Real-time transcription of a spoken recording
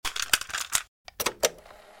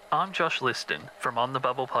I'm Josh Liston from On the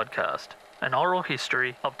Bubble podcast, an oral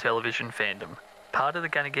history of television fandom, part of the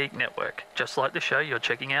Gunna Geek Network, just like the show you're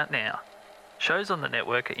checking out now. Shows on the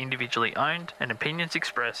network are individually owned, and opinions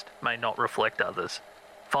expressed may not reflect others.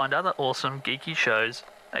 Find other awesome geeky shows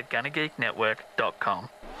at GunnaGeekNetwork.com.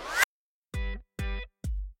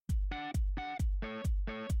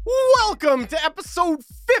 Welcome to episode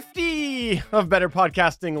 50 of Better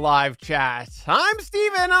Podcasting Live Chat. I'm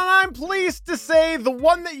Steven, and I'm pleased to say the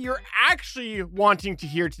one that you're actually wanting to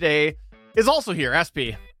hear today is also here,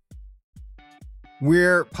 SP.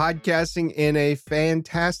 We're podcasting in a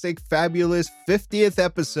fantastic, fabulous 50th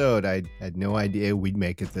episode. I had no idea we'd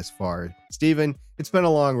make it this far. Steven, it's been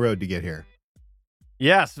a long road to get here.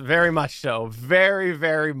 Yes, very much so. Very,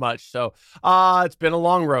 very much so. It's been a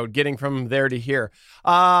long road getting from there to here.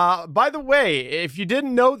 By the way, if you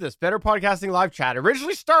didn't know this, Better Podcasting Live Chat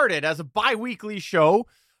originally started as a bi-weekly show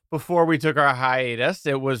before we took our hiatus.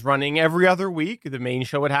 It was running every other week. The main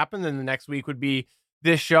show would happen, then the next week would be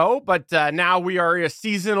this show. But now we are a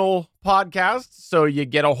seasonal podcast, so you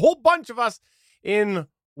get a whole bunch of us in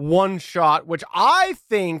one shot, which I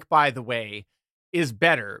think, by the way, is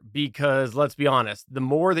better because, let's be honest, the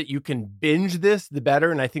more that you can binge this, the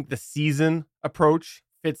better. And I think the season approach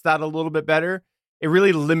fits that a little bit better. It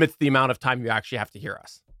really limits the amount of time you actually have to hear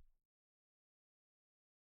us.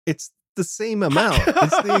 It's the same amount.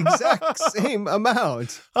 It's the exact same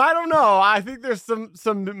amount. I don't know. I think there's some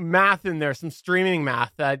math in there, some streaming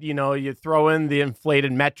math that, you know, you throw in the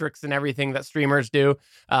inflated metrics and everything that streamers do.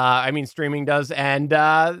 Streaming does. And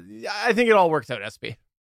I think it all works out, SP.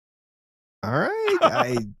 All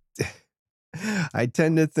right. I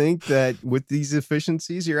tend to think that with these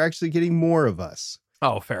efficiencies, you're actually getting more of us.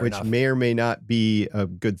 Oh, fair enough. Which may or may not be a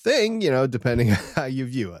good thing, you know, depending on how you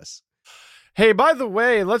view us. Hey, by the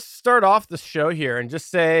way, let's start off the show here and just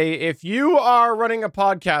say, if you are running a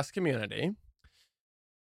podcast community,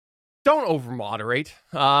 don't over-moderate.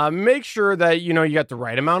 Make sure that, you know, you got the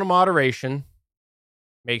right amount of moderation.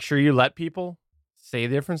 Make sure you let people say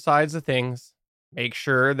different sides of things. Make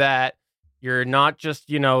sure that you're not just,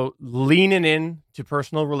 you know, leaning in to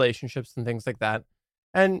personal relationships and things like that.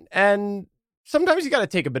 And sometimes you got to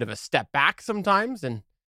take a bit of a step back sometimes and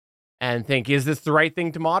think, is this the right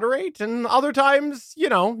thing to moderate? And other times, you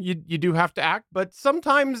know, you do have to act, but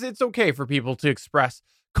sometimes it's okay for people to express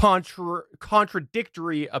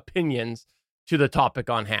contradictory opinions to the topic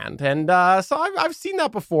on hand. And so I've seen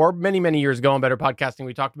that before many, many years ago on Better Podcasting.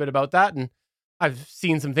 We talked a bit about that, and I've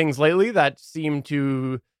seen some things lately that seem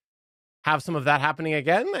to have some of that happening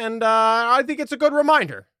again. And I think it's a good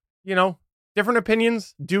reminder, you know, different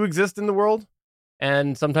opinions do exist in the world,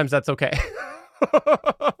 and sometimes that's okay.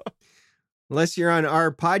 Unless you're on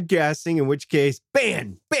our podcasting, in which case,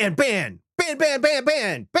 ban. I'm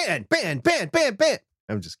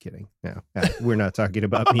just kidding. No, we're not talking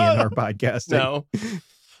about me and our podcasting.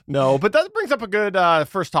 No, but that brings up a good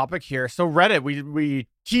first topic here. So Reddit, we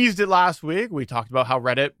teased it last week. We talked about how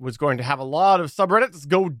Reddit was going to have a lot of subreddits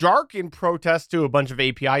go dark in protest to a bunch of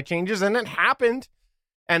API changes, and it happened.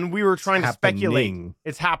 And we were trying to speculate.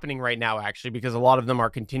 It's happening right now, actually, because a lot of them are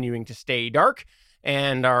continuing to stay dark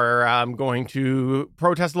and are going to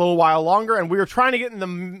protest a little while longer. And we were trying to get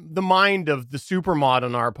in the mind of the supermod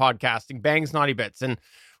on our podcasting, Bangs Naughty Bits, and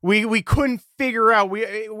we couldn't figure out.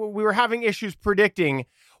 We were having issues predicting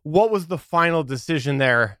what was the final decision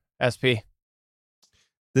there, SP.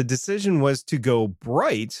 The decision was to go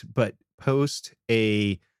bright, but post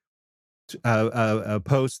a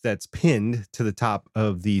post that's pinned to the top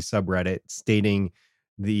of the subreddit stating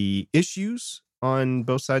the issues on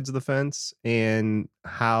both sides of the fence and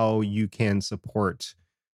how you can support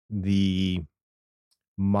the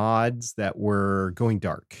mods that were going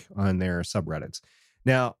dark on their subreddits.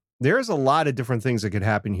 Now, there's a lot of different things that could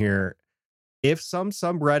happen here. If some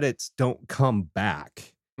subreddits don't come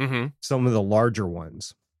back, some of the larger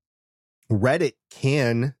ones, Reddit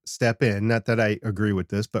can step in. Not that I agree with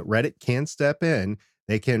this, but Reddit can step in.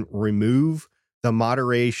 They can remove the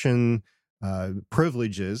moderation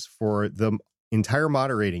privileges for the entire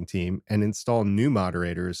moderating team and install new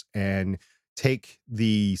moderators and take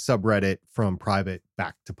the subreddit from private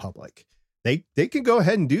back to public. They can go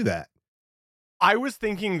ahead and do that. I was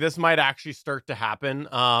thinking this might actually start to happen.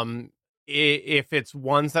 If it's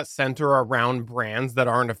ones that center around brands that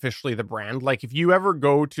aren't officially the brand. Like if you ever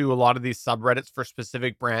go to a lot of these subreddits for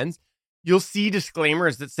specific brands, you'll see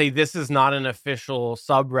disclaimers that say this is not an official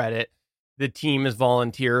subreddit. The team is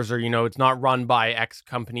volunteers, or, you know, it's not run by X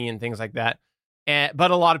company and things like that.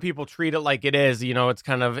 But a lot of people treat it like it is. You know, it's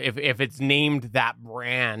kind of, if it's named that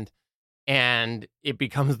brand and it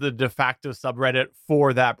becomes the de facto subreddit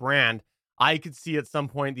for that brand, I could see at some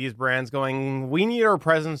point these brands going, we need our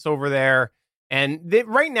presence over there. And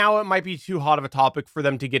right now, it might be too hot of a topic for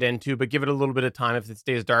them to get into, but give it a little bit of time. If it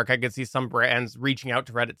stays dark, I could see some brands reaching out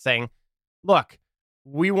to Reddit saying, look,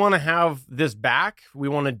 we want to have this back. We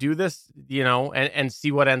want to do this, and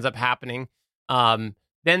see what ends up happening.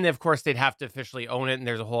 Then, of course, they'd have to officially own it, and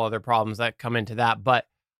there's a whole other problems that come into that. But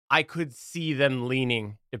I could see them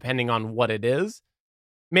leaning, depending on what it is.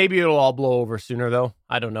 Maybe it'll all blow over sooner, though.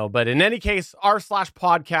 I don't know. But in any case,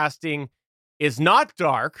 r/podcasting is not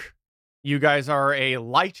dark. You guys are a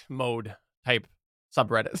light mode type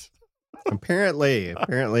subreddit.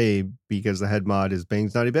 Apparently, because the head mod is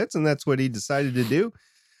Bangs Naughty Bits, and that's what he decided to do.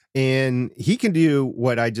 And he can do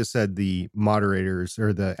what I just said the moderators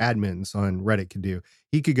or the admins on Reddit could do.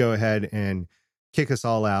 He could go ahead and kick us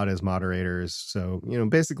all out as moderators. So,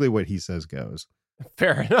 basically what he says goes.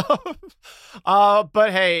 Fair enough.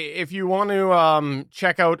 But hey, if you want to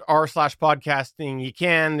check out r/podcasting, you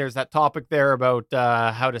can. There's that topic there about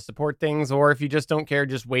how to support things. Or if you just don't care,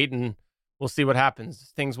 just wait and we'll see what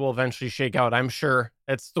happens. Things will eventually shake out, I'm sure.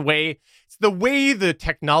 It's the way the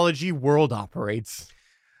technology world operates.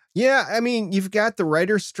 Yeah, I mean, you've got the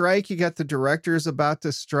writer's strike, you got the directors about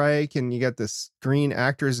to strike, and you got the Screen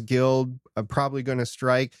Actors Guild probably going to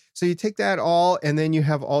strike. So you take that all, and then you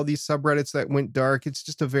have all these subreddits that went dark. It's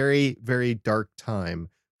just a very, very dark time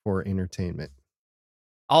for entertainment.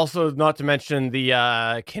 Also, not to mention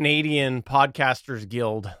the Canadian Podcasters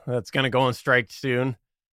Guild that's going to go on strike soon.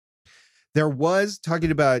 There was,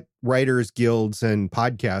 talking about writers guilds and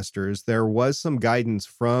podcasters, there was some guidance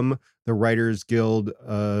from the Writers Guild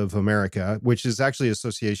of America, which is actually an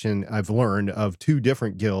association I've learned of two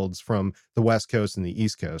different guilds from the West Coast and the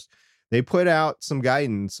East Coast. They put out some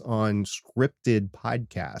guidance on scripted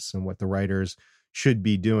podcasts and what the writers should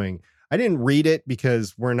be doing. I didn't read it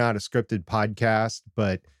because we're not a scripted podcast,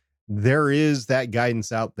 but there is that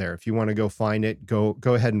guidance out there. If you want to go find it, go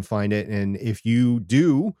ahead and find it. And if you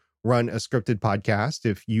do run a scripted podcast,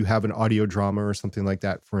 if you have an audio drama or something like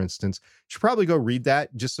that, for instance, you should probably go read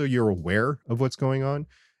that just so you're aware of what's going on.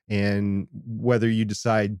 And whether you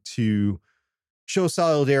decide to show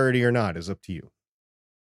solidarity or not is up to you.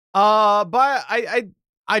 But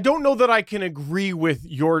I don't know that I can agree with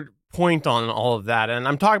your point on all of that. And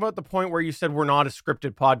I'm talking about the point where you said we're not a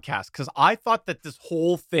scripted podcast, because I thought that this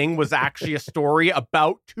whole thing was actually a story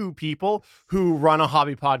about two people who run a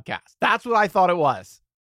hobby podcast. That's what I thought it was.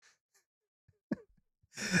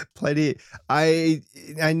 Plenty. I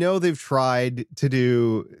know they've tried to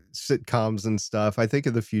do sitcoms and stuff. I think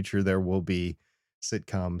in the future there will be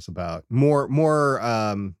sitcoms about more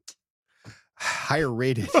higher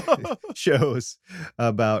rated shows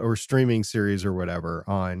about, or streaming series or whatever,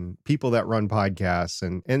 on people that run podcasts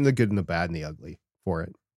and the good and the bad and the ugly for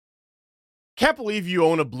it. Can't believe you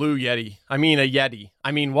own a blue Yeti. I mean, a Yeti.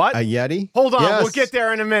 I mean, what? A Yeti? Hold on. Yes. We'll get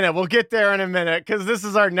there in a minute. Because this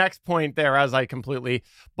is our next point there, as I completely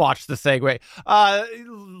botched the segue.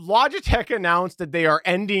 Logitech announced that they are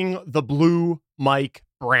ending the Blue Mic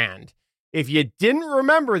brand. If you didn't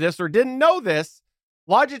remember this or didn't know this,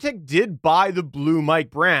 Logitech did buy the Blue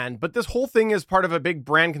Mic brand, but this whole thing is part of a big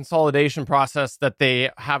brand consolidation process that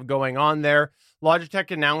they have going on there.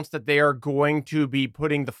 Logitech announced that they are going to be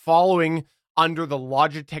putting the following under the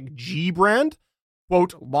Logitech G brand,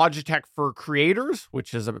 quote, Logitech for Creators,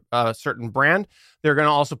 which is a certain brand. They're going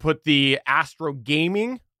to also put the Astro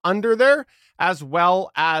Gaming under there, as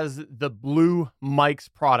well as the Blue Mic's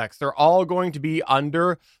products. They're all going to be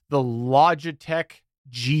under the Logitech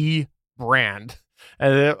G brand.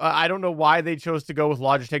 I don't know why they chose to go with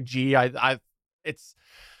Logitech G. It's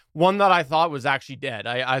one that I thought was actually dead.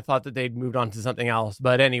 I thought that they'd moved on to something else.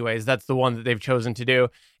 But anyways, that's the one that they've chosen to do.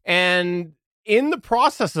 And in the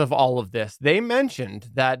process of all of this, they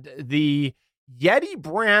mentioned that the Yeti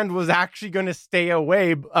brand was actually going to stay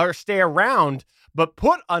around, but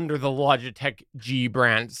put under the Logitech G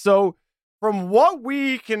brand. So from what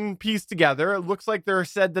we can piece together, it looks like they're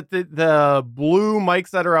said that the blue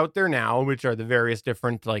mics that are out there now, which are the various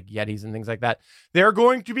different like Yetis and things like that, they're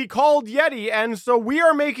going to be called Yeti. And so we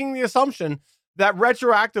are making the assumption that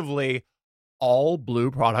retroactively all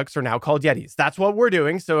blue products are now called Yetis. That's what we're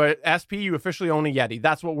doing. So at SP, you officially own a Yeti.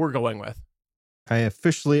 That's what we're going with. I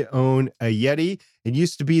officially own a Yeti. It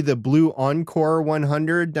used to be the Blue Encore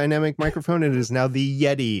 100 dynamic microphone. It is now the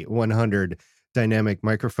Yeti 100 dynamic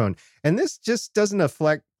microphone. And this just doesn't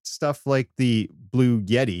affect stuff like the Blue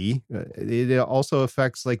Yeti. It also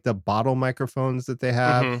affects like the bottle microphones that they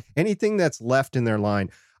have. Anything that's left in their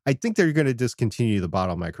line. I think they're going to discontinue the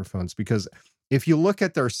bottle microphones, because if you look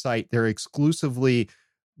at their site, they're exclusively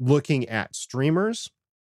looking at streamers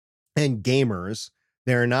and gamers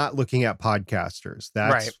They're not looking at podcasters.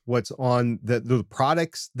 That's Right. what's on the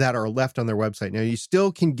products that are left on their website. Now, you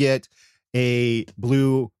still can get a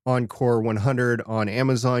Blue Encore 100 on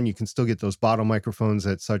Amazon. You can still get those bottle microphones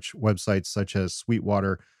at such websites such as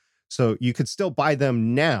Sweetwater. So you could still buy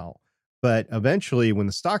them now. But eventually, when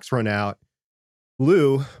the stocks run out,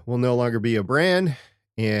 Blue will no longer be a brand,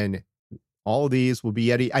 and all of these will be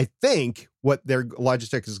Yeti. I think what their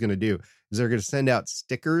Logitech is going to do is they're going to send out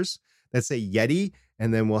stickers that say Yeti,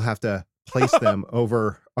 and then we'll have to place them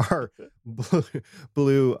over our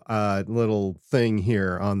blue little thing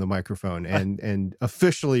here on the microphone and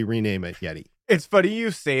officially rename it Yeti. It's funny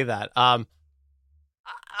you say that.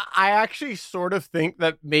 I actually sort of think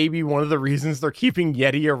that maybe one of the reasons they're keeping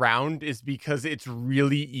Yeti around is because it's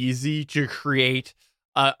really easy to create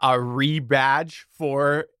a rebadge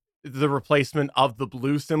for the replacement of the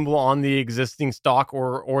blue symbol on the existing stock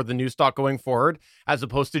or the new stock going forward, as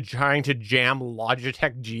opposed to trying to jam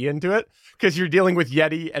Logitech G into it, because you're dealing with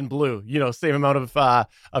Yeti and blue, same amount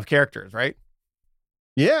of characters, right?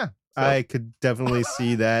 Yeah, So. I could definitely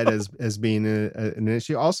see that as being an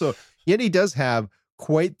issue. Also, Yeti does have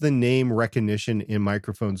quite the name recognition in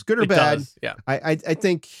microphones, good or bad. Does, yeah. I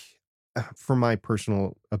think, from my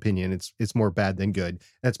personal opinion, it's more bad than good.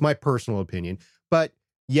 That's my personal opinion. But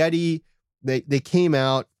Yeti, they came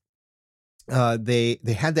out. They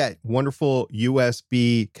had that wonderful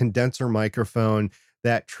USB condenser microphone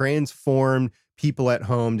that transformed people at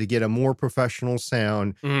home to get a more professional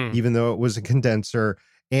sound, even though it was a condenser.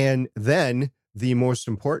 And then the most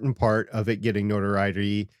important part of it getting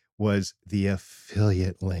notoriety was the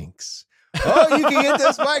affiliate links. Oh, you can get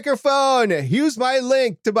this microphone. Use my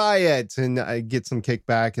link to buy it, and I get some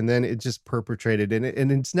kickback. And then it just perpetrated, and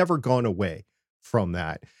it's never gone away from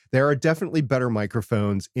that. There are definitely better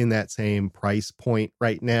microphones in that same price point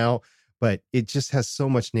right now, but it just has so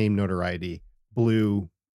much name notoriety. Logitech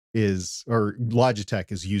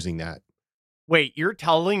is using that. Wait, you're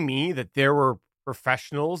telling me that there were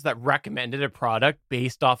professionals that recommended a product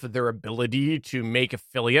based off of their ability to make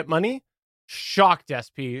affiliate money? Shocked,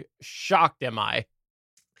 SP. Shocked am I.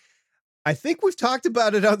 I think we've talked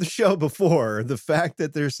about it on the show before. The fact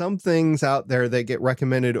that there's some things out there that get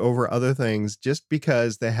recommended over other things just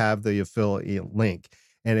because they have the affiliate link.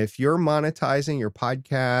 And if you're monetizing your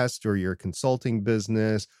podcast or your consulting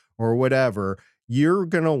business or whatever, you're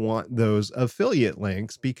going to want those affiliate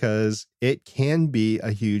links because it can be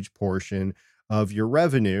a huge portion of your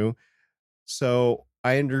revenue. So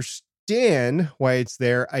I understand why it's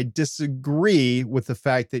there. I disagree with the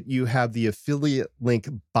fact that you have the affiliate link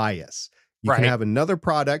bias. You can have another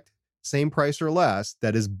product, same price or less,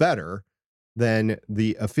 that is better than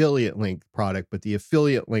the affiliate link product, but the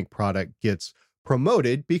affiliate link product gets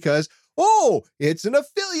promoted because, oh, it's an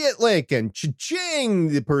affiliate link, and cha-ching,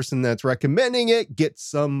 the person that's recommending it gets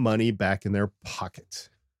some money back in their pocket.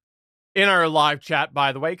 In our live chat,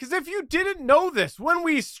 by the way, because if you didn't know this, when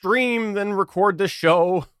we stream then record the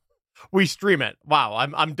show, we stream it. Wow,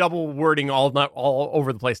 I'm double wording all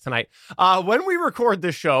over the place tonight. When we record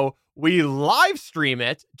the show, we live stream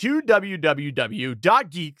it to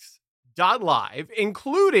www.geeks.live,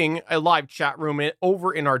 including a live chat room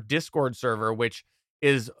over in our Discord server, which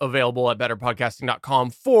is available at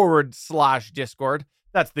betterpodcasting.com/Discord.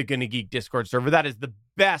 That's the Gonna Geek Discord server. That is the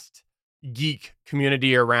best geek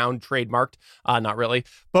community around, trademarked. Not really.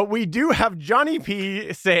 But we do have Johnny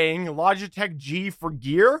P saying Logitech G for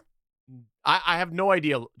gear. I have no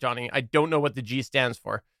idea, Johnny. I don't know what the G stands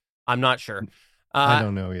for. I'm not sure. I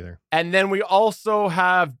don't know either. And then we also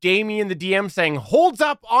have Damien the DM saying, holds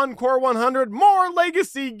up Encore 100, more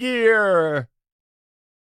legacy gear.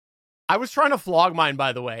 I was trying to flog mine,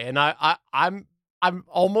 by the way, and I'm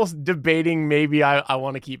almost debating maybe I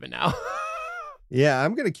want to keep it now. Yeah,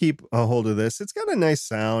 I'm going to keep a hold of this. It's got a nice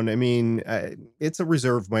sound. I mean, it's a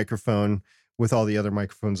reserved microphone with all the other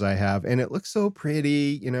microphones I have, and it looks so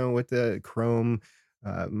pretty, with the chrome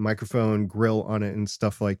microphone grill on it and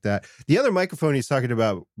stuff like that. The other microphone he's talking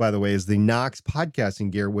about, by the way, is the Knox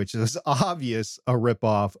podcasting gear, which is obvious a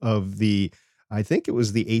ripoff of the, I think it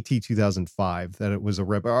was the AT2005 that it was a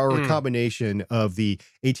rip or a combination of the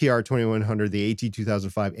ATR 2100, the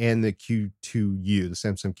AT2005, and the Q2U, the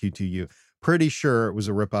Samsung Q2U. Pretty sure it was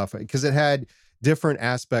a ripoff because it had different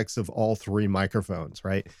aspects of all three microphones,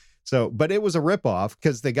 right? So, but it was a ripoff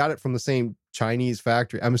because they got it from the same Chinese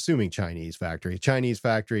factory. I'm assuming Chinese factory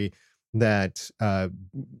that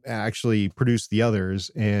actually produced the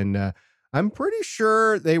others. And I'm pretty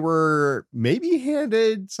sure they were maybe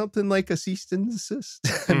handed something like a cease and desist.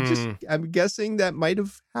 I'm guessing that might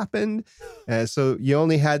have happened. So you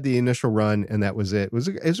only had the initial run and that was it. It was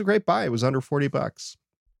a great buy. It was under $40.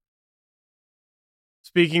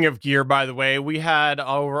 Speaking of gear, by the way, we had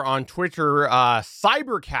over on Twitter,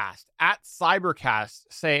 Cybercast, at Cybercast,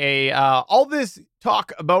 say, all this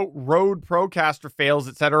talk about Rode Procaster fails,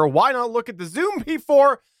 etc. Why not look at the Zoom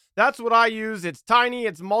P4? That's what I use. It's tiny.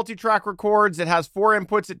 It's multi-track records. It has 4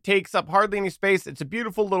 inputs. It takes up hardly any space. It's a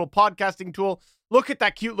beautiful little podcasting tool. Look at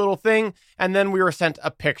that cute little thing. And then we were sent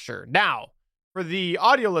a picture. Now, for the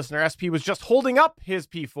audio listener, SP was just holding up his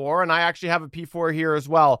P4, and I actually have a P4 here as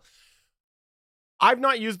well. I've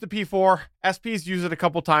not used the P4. SP's used it a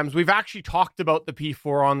couple times. We've actually talked about the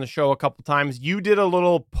P4 on the show a couple times. You did a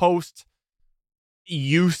little post-use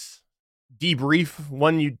debrief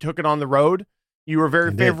when you took it on the road. You were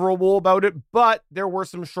very favorable about it, but there were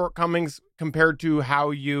some shortcomings compared to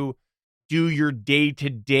how you do your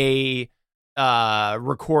day-to-day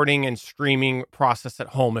recording and streaming process at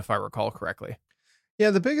home, if I recall correctly. Yeah,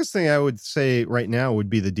 the biggest thing I would say right now would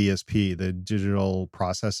be the DSP, the digital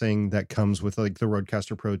processing that comes with like the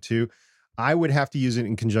Rodecaster Pro 2. I would have to use it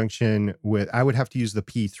in conjunction with, I would have to use the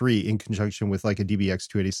P3 in conjunction with like a DBX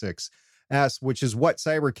 286S, which is what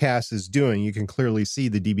Cybercast is doing. You can clearly see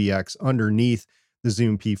the DBX underneath the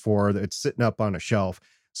Zoom P4 that's sitting up on a shelf.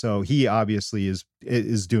 So he obviously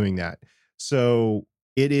is doing that. So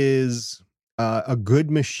it is a good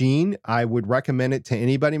machine. I would recommend it to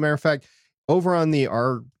anybody. Matter of fact, over on the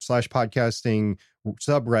r/podcasting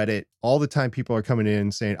subreddit, all the time people are coming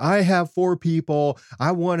in saying, I have 4 people.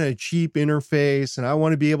 I want a cheap interface and I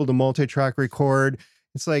want to be able to multi-track record.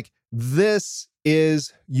 It's like, this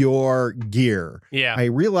is your gear. Yeah. I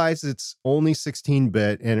realize it's only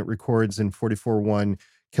 16-bit and it records in 44.1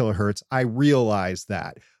 kilohertz. I realize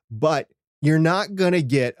that, but you're not going to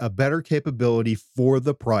get a better capability for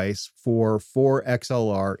the price for 4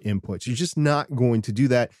 XLR inputs. You're just not going to do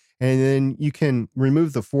that. And then you can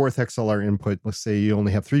remove the 4th XLR input. Let's say you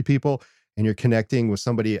only have 3 people and you're connecting with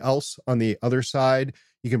somebody else on the other side.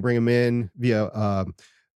 You can bring them in via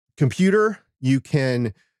computer. You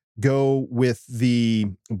can go with the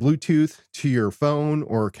Bluetooth to your phone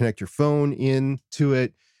or connect your phone into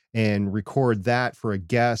it and record that for a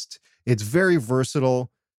guest. It's very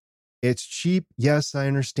versatile. It's cheap. Yes, I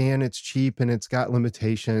understand it's cheap and it's got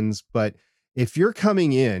limitations, but if you're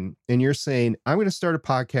coming in and you're saying, I'm going to start a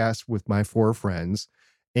podcast with my 4 friends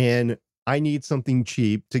and I need something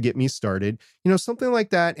cheap to get me started, something like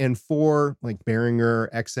that. And 4 like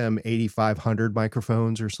Behringer XM8500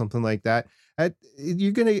 microphones or something like that,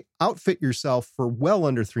 you're going to outfit yourself for well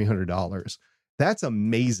under $300. That's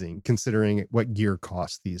amazing considering what gear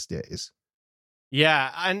costs these days.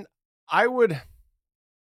 Yeah. And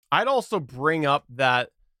I'd also bring up that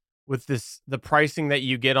with the pricing that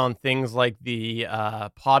you get on things like the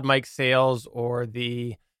pod mic sales or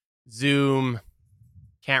the Zoom,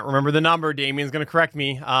 can't remember the number, Damien's going to correct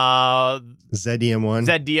me.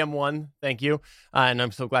 ZDM1. Thank you. And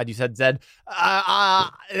I'm so glad you said Zed. I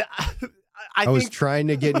was trying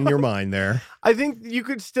to get in your mind there. I think you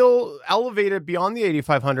could still elevate it beyond the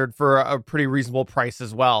 8,500 for a pretty reasonable price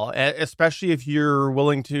as well, especially if you're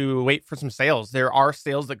willing to wait for some sales. There are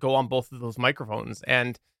sales that go on both of those microphones,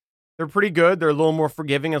 and they're pretty good. They're a little more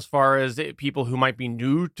forgiving as far as people who might be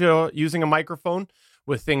new to using a microphone.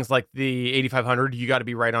 With things like the 8500, you got to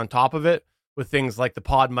be right on top of it. With things like the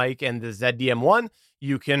pod mic and the ZDM1,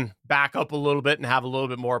 you can back up a little bit and have a little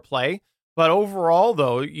bit more play. But overall,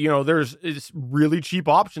 though, there's really cheap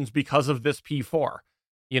options because of this P4.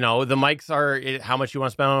 The mics are how much you want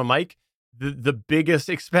to spend on a mic. The biggest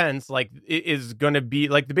expense, is going to be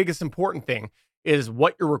the biggest important thing is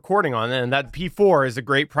what you're recording on, and that P4 is a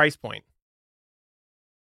great price point.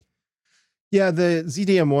 Yeah, the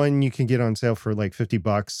ZDM1 you can get on sale for like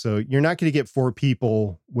 $50. So you're not going to get 4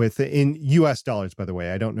 people in US dollars, by the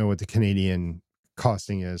way. I don't know what the Canadian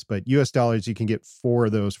costing is, but US dollars, you can get 4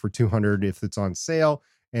 of those for $200 if it's on sale,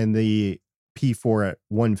 and the P4 at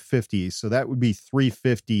 $150. So that would be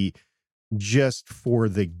 $350 just for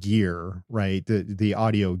the gear, right? The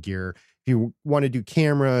audio gear. If you want to do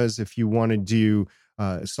cameras, if you want to do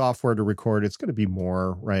software to record, it's going to be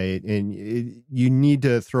more, right? And you need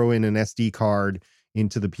to throw in an SD card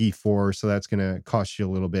into the P4, so that's going to cost you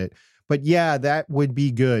a little bit. But yeah, that would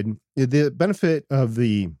be good. The benefit of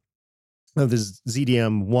the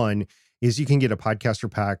ZDM1 is you can get a podcaster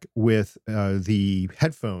pack with the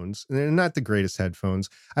headphones. And they're not the greatest headphones.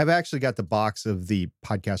 I've actually got the box of the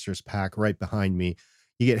podcasters pack right behind me.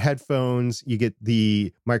 You get headphones, you get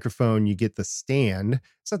the microphone, you get the stand.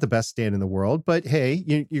 It's not the best stand in the world, but hey,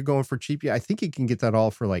 you're going for cheap. Yeah, I think you can get that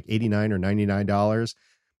all for like $89 or $99.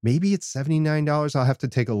 Maybe it's $79. I'll have to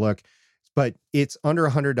take a look, but it's under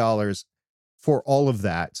 $100 for all of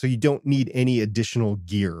that. So you don't need any additional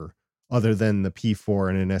gear other than the P4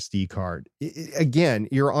 and an SD card. Again,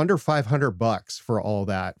 you're under $500 for all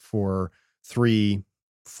that for 3-4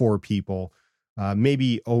 people.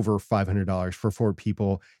 Maybe over $500 for 4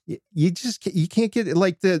 people. You can't get it.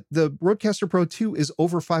 Like the Rodecaster Pro 2 is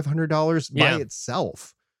over $500 by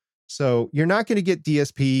itself. So you're not going to get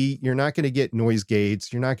DSP, you're not going to get noise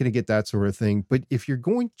gates, you're not going to get that sort of thing. But if you're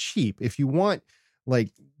going cheap, if you want like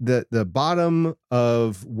the bottom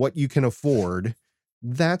of what you can afford,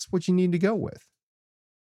 that's what you need to go with.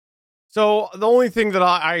 So the only thing that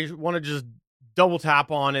I want to just double tap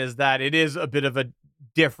on is that it is a bit of a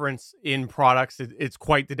difference in products. It's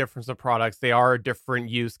quite the difference of products. They are different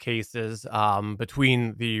use cases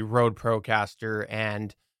between the Rode Procaster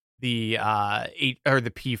and the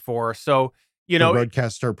the P4. So the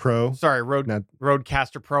Rodecaster Pro. Sorry,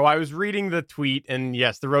 Rodecaster Pro. I was reading the tweet, and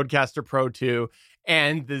yes, the Rodecaster Pro 2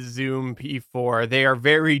 and the Zoom P4. They are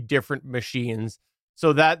very different machines.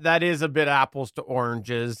 So that is a bit apples to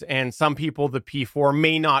oranges. And some people, the P4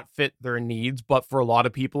 may not fit their needs, but for a lot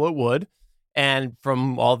of people, it would. And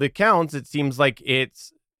from all the accounts, it seems like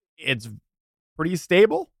it's pretty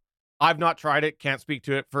stable. I've not tried it, can't speak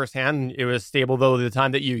to it firsthand. It was stable, though, the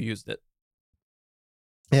time that you used it.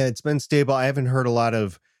 Yeah, it's been stable. I haven't heard a lot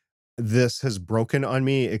of this has broken on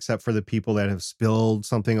me, except for the people that have spilled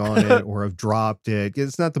something on it or have dropped it.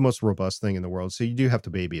 It's not the most robust thing in the world, so you do have to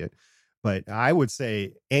baby it. But I would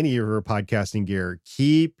say any of your podcasting gear,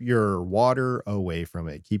 keep your water away from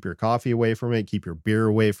it. Keep your coffee away from it. Keep your beer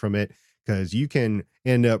away from it, because you can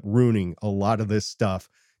end up ruining a lot of this stuff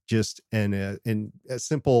just in a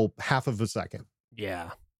simple half of a second.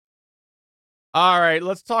 Yeah. All right,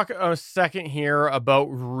 let's talk a second here about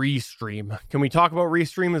Restream. Can we talk about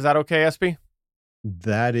Restream? Is that okay, SP?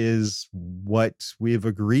 That is what we've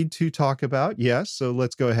agreed to talk about. Yes. So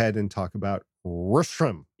let's go ahead and talk about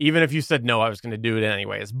Restream. Even if you said no, I was going to do it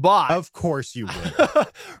anyways. But of course you would.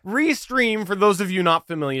 Restream, for those of you not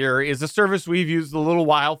familiar, is a service we've used a little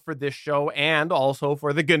while for this show and also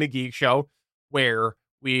for the Gonna Geek show, where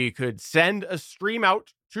we could send a stream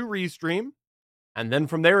out to Restream, and then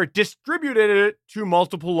from there it distributed it to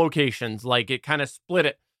multiple locations. Like it kind of split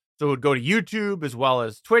it. So it would go to YouTube as well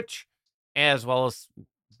as Twitch, as well as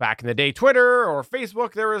back in the day, Twitter or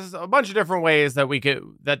Facebook. There was a bunch of different ways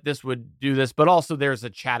that this would do this, but also there's a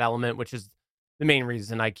chat element, which is the main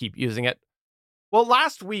reason I keep using it. Well,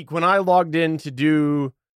 last week when I logged in to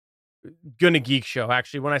do Gonna Geek show,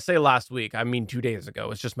 actually, when I say last week, I mean 2 days ago.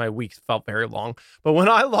 It's just my weeks felt very long. But when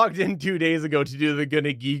I logged in 2 days ago to do the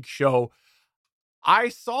Gonna Geek show, I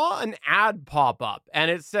saw an ad pop up and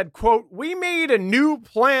it said, quote, "We made a new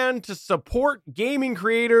plan to support gaming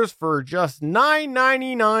creators for just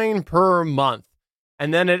 $9.99 per month."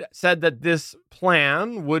 And then it said that this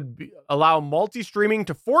plan would allow multi-streaming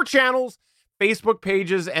to 4 channels, Facebook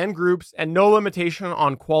pages, and groups, and no limitation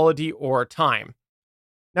on quality or time.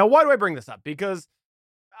 Now, why do I bring this up? Because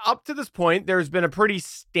up to this point, there's been a pretty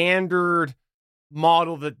standard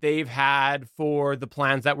model that they've had for the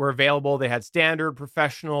plans that were available. They had standard,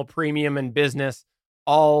 professional, premium, and business,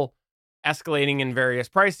 all escalating in various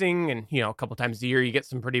pricing. And, a couple times a year, you get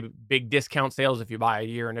some pretty big discount sales if you buy a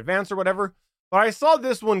year in advance or whatever. But I saw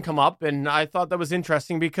this one come up and I thought that was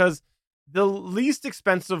interesting because the least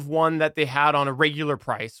expensive one that they had on a regular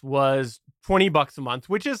price was $20 a month,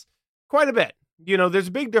 which is quite a bit. There's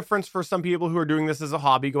a big difference for some people who are doing this as a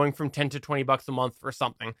hobby, going from $10 to $20 a month for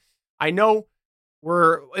something. I know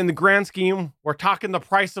we're in the grand scheme, we're talking the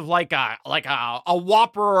price of like a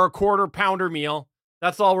Whopper or a quarter pounder meal.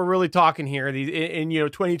 That's all we're really talking here in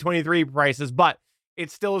 2023 prices, but it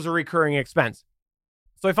still is a recurring expense.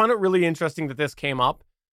 So I found it really interesting that this came up.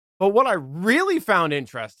 But what I really found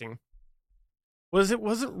interesting was it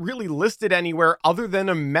wasn't really listed anywhere other than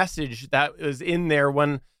a message that was in there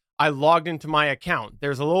when I logged into my account.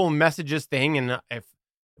 There's a little messages thing, and if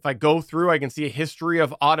I go through, I can see a history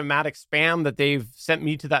of automatic spam that they've sent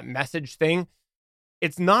me to that message thing.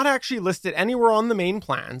 It's not actually listed anywhere on the main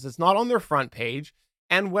plans. It's not on their front page.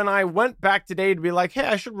 And when I went back today to be like, hey,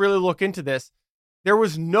 I should really look into this, there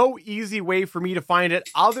was no easy way for me to find it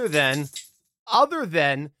other than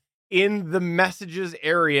in the messages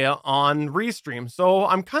area on Restream. So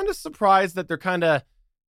I'm kind of surprised that they're kind of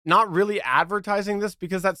not really advertising this,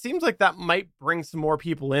 because that seems like that might bring some more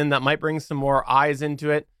people in, that might bring some more eyes into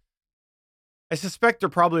it. I suspect they're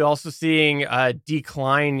probably also seeing a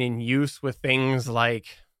decline in use with things like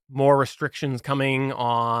more restrictions coming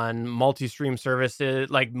on multi-stream services,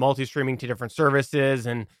 like multi-streaming to different services,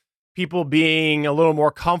 and people being a little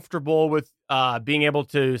more comfortable with being able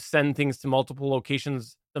to send things to multiple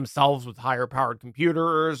locations themselves with higher powered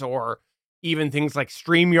computers, or even things like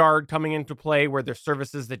StreamYard coming into play, where there's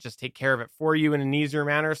services that just take care of it for you in an easier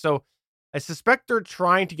manner. So I suspect they're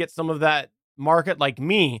trying to get some of that market like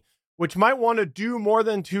me, which might want to do more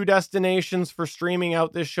than 2 destinations for streaming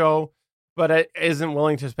out this show, but it isn't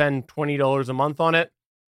willing to spend $20 a month on it.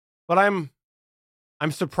 But I'm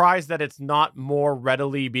surprised that it's not more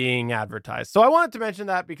readily being advertised. So I wanted to mention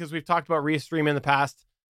that because we've talked about Restream in the past,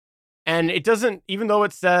 and it doesn't, even though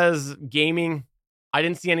it says gaming, I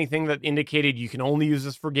didn't see anything that indicated you can only use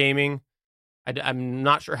this for gaming. I'm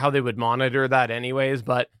not sure how they would monitor that anyways,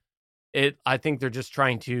 but I think they're just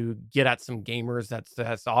trying to get at some gamers.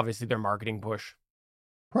 That's obviously their marketing push.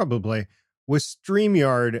 Probably. With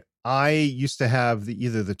StreamYard, I used to have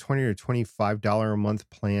either the $20 or $25 a month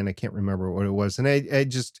plan. I can't remember what it was. And I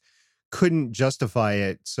just couldn't justify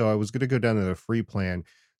it. So I was going to go down to the free plan.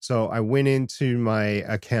 So I went into my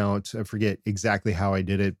account. I forget exactly how I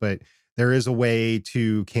did it, but there is a way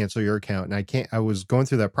to cancel your account. And I was going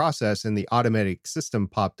through that process, and the automatic system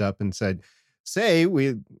popped up and said,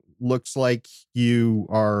 looks like you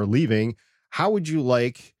are leaving. How would you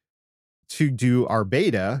like to do our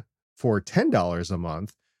beta for $10 a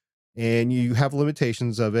month? And you have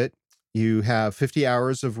limitations of it. You have 50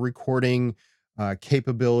 hours of recording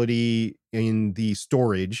capability in the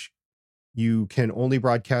storage. You can only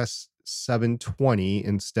broadcast 720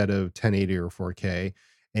 instead of 1080 or 4K.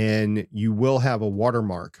 And you will have a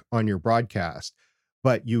watermark on your broadcast,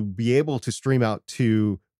 but you'll be able to stream out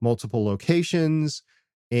to multiple locations,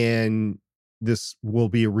 and this will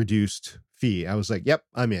be a reduced fee. I was like, yep,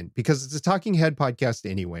 I'm in, because it's a talking head podcast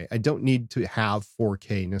anyway. I don't need to have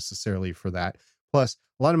 4K necessarily for that. Plus,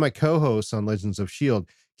 a lot of my co-hosts on Legends of S.H.I.E.L.D.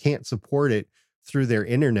 can't support it through their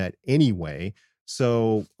internet anyway.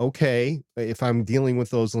 So, okay, if I'm dealing with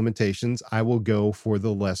those limitations, I will go for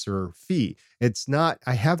the lesser fee.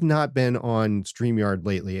 I have not been on StreamYard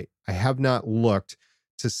lately. I have not looked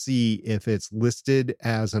to see if it's listed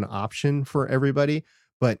as an option for everybody,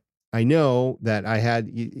 but I know that I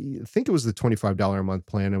think it was the $25 a month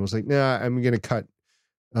plan. I was like, nah, I'm going to cut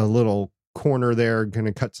a little corner there, going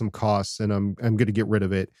to cut some costs, and I'm going to get rid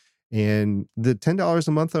of it. And the $10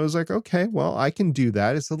 a month, I was like, okay, well, I can do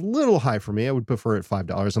that. It's a little high for me. I would prefer it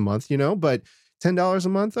 $5 a month, but $10 a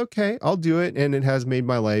month, okay, I'll do it. And it has made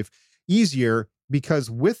my life easier, because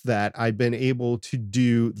with that, I've been able to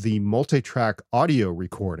do the multi-track audio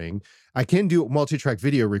recording. I can do multi-track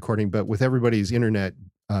video recording, but with everybody's internet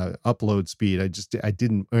upload speed, I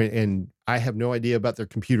didn't, and I have no idea about their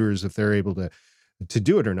computers, if they're able to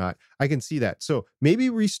do it or not. I can see that. So maybe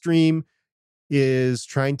Restream is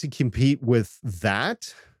trying to compete with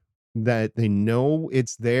that they know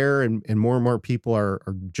it's there, and more people are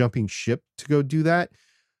jumping ship to go do that.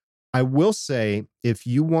 I will say, if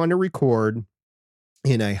you want to record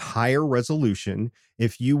in a higher resolution,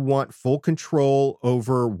 if you want full control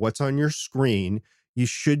over what's on your screen, you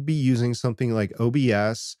should be using something like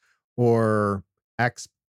OBS or XSplit.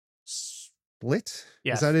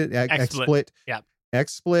 Yes. Is that it? XSplit. Yeah.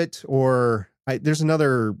 XSplit, or there's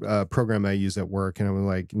another program I use at work, and I'm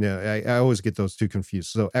like, no, I always get those two confused.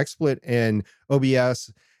 So XSplit and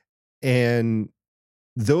OBS, and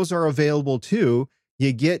those are available too.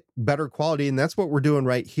 You get better quality, and that's what we're doing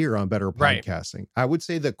right here on Better Podcasting. Right. I would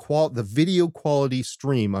say the video quality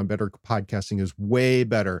stream on Better Podcasting is way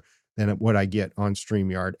better than what I get on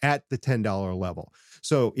StreamYard at the $10 level.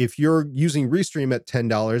 So if you're using Restream at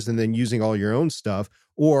 $10 and then using all your own stuff,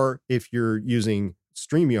 or if you're using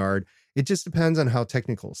StreamYard, it just depends on how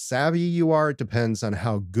technical savvy you are. It depends on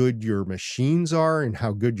how good your machines are and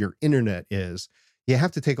how good your internet is. You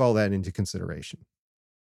have to take all that into consideration.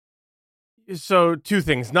 So 2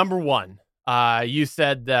 things. Number 1, you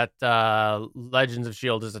said that Legends of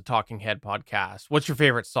S.H.I.E.L.D. is a talking head podcast. What's your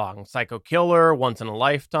favorite song? Psycho Killer, Once in a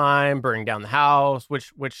Lifetime, Burning Down the House?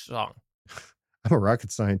 Which song? I'm a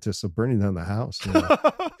rocket scientist, so Burning Down the House.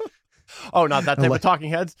 Oh, not that type of talking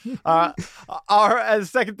heads. Our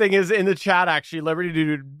second thing is in the chat, actually, Liberty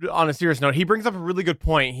Dude, on a serious note, he brings up a really good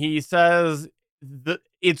point. He says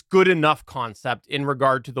it's good enough concept in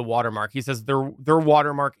regard to the watermark. He says their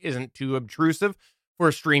watermark isn't too obtrusive for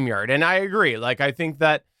StreamYard. And I agree. Like, I think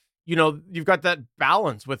that, you've got that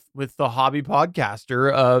balance with the hobby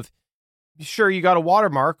podcaster of, sure, you got a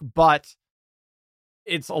watermark, but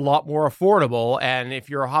it's a lot more affordable. And if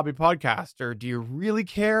you're a hobby podcaster, do you really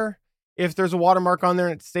care if there's a watermark on there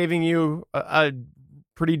and it's saving you a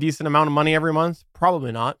pretty decent amount of money every month?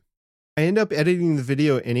 Probably not. I end up editing the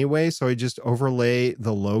video anyway, so I just overlay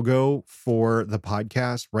the logo for the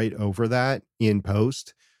podcast right over that in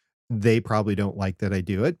post. They probably don't like that I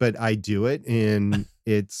do it, but I do it, and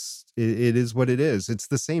it is what it is. It's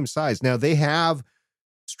the same size. Now, they have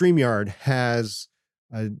StreamYard has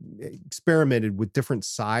experimented with different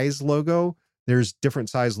size logo. There's different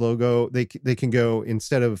size logo. They can go,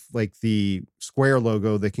 instead of like the square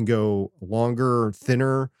logo, they can go longer,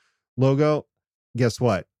 thinner logo. Guess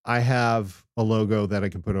what? I have a logo that I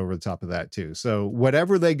can put over the top of that too. So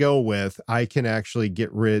whatever they go with, I can actually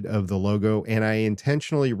get rid of the logo, and I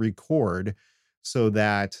intentionally record so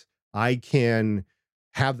that I can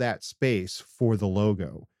have that space for the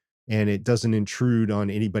logo and it doesn't intrude on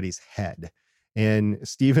anybody's head. And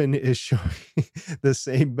Stephen is showing the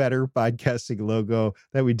same Better Podcasting logo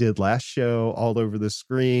that we did last show all over the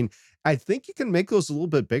screen. I think you can make those a little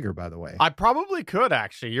bit bigger, by the way. I probably could,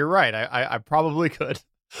 actually. You're right. I probably could.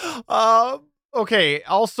 Okay.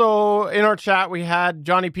 Also in our chat, we had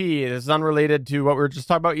Johnny P. This is unrelated to what we were just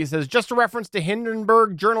talking about. He says, just a reference to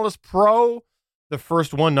Hindenburg Journalist Pro, the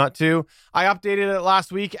first one, not two. I updated it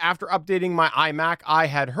last week. After updating my iMac, I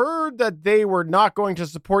had heard that they were not going to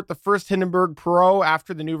support the first Hindenburg Pro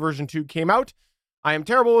after the new version 2 came out. I am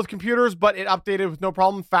terrible with computers, but it updated with no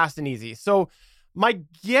problem, fast and easy. So my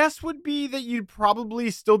guess would be that you'd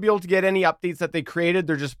probably still be able to get any updates that they created.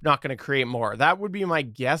 They're just not going to create more. That would be my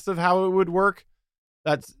guess of how it would work.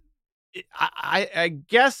 I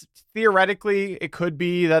guess theoretically it could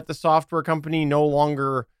be that the software company no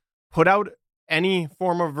longer put out any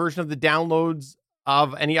form of version of the downloads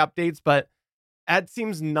of any updates, but that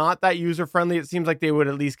seems not that user-friendly. It seems like they would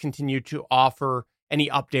at least continue to offer any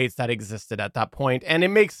updates that existed at that point. And it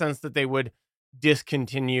makes sense that they would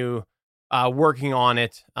discontinue working on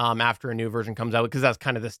it after a new version comes out, because that's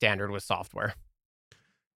kind of the standard with software.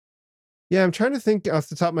 Yeah, I'm trying to think off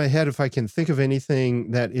the top of my head if I can think of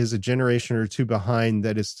anything that is a generation or two behind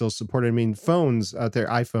that is still supported. I mean, phones out there,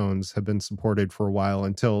 iPhones have been supported for a while,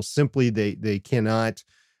 until simply they cannot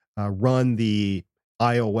run the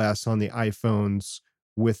iOS on the iPhones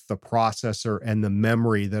with the processor and the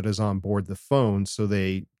memory that is on board the phone. So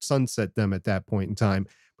they sunset them at that point in time.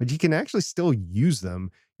 But you can actually still use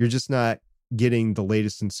them. You're just not getting the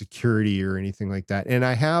latest in security or anything like that. And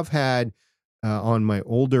I have had on my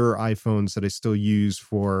older iPhones that I still use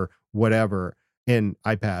for whatever, and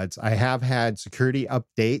iPads, I have had security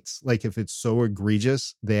updates. Like if it's so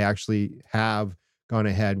egregious, they actually have gone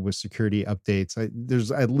ahead with security updates.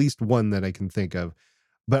 There's at least one that I can think of.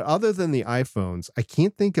 But other than the iPhones, I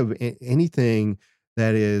can't think of anything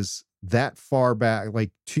that is that far back.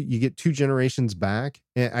 Like you get 2 generations back,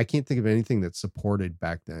 and I can't think of anything that's supported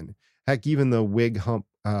back then. Heck, even the Wig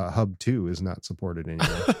Hub 2 is not supported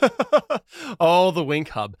anymore. Oh, the Wink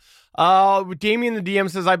Hub. Damien the DM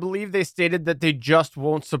says, I believe they stated that they just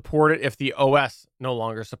won't support it if the OS no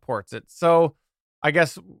longer supports it. So I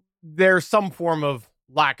guess there's some form of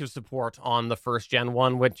lack of support on the first gen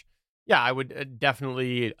one, which, yeah, I would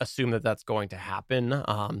definitely assume that that's going to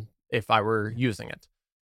happen if I were using it.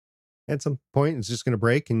 At some point, it's just going to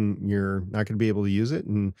break and you're not going to be able to use it.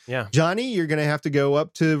 And yeah, Johnny, you're going to have to go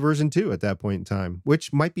up to version 2 at that point in time,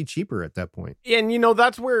 which might be cheaper at that point. And,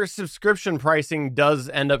 that's where subscription pricing does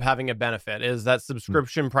end up having a benefit, is that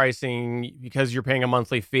subscription pricing, because you're paying a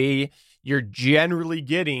monthly fee, you're generally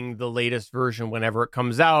getting the latest version whenever it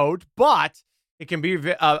comes out, but it can be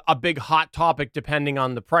a big hot topic depending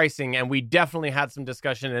on the pricing. And we definitely had some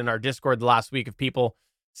discussion in our Discord last week of people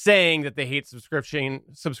saying that they hate subscription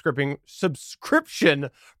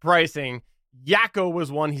pricing. Yakko was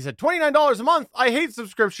one. He said, $29 a month. I hate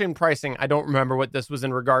subscription pricing. I don't remember what this was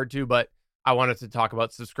in regard to, but I wanted to talk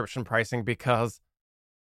about subscription pricing because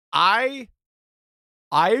I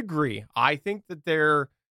agree. I think that their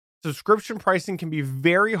subscription pricing can be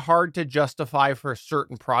very hard to justify for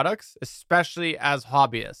certain products, especially as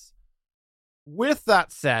hobbyists. With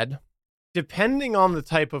that said, depending on the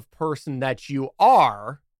type of person that you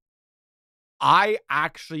are, I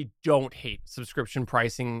actually don't hate subscription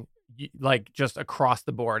pricing, like just across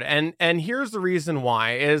the board. And here's the reason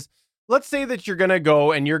why is, let's say that you're going to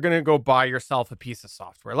go buy yourself a piece of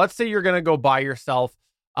software. Let's say you're going to go buy yourself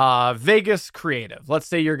Vegas Creative. Let's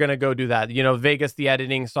say you're going to go do that. Vegas, the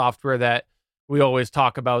editing software that we always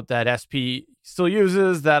talk about, that SP still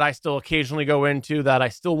uses, that I still occasionally go into, that I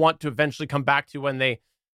still want to eventually come back to when they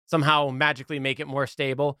somehow magically make it more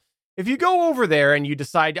stable. If you go over there and you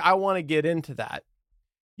decide, I want to get into that,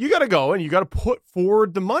 you got to go and you got to put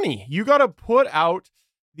forward the money. You got to put out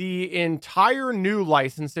the entire new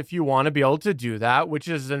license if you want to be able to do that, which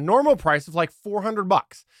is a normal price of like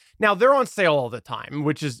 $400. Now, they're on sale all the time,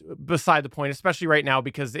 which is beside the point, especially right now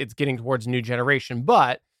because it's getting towards new generation.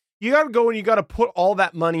 But you got to go and you got to put all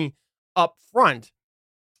that money up front,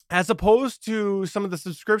 as opposed to some of the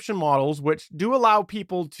subscription models, which do allow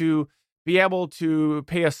people to be able to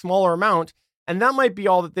pay a smaller amount And that might be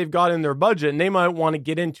all that they've got in their budget. And they might want to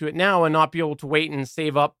get into it now and not be able to wait and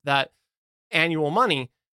save up that annual money.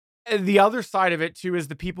 And the other side of it too is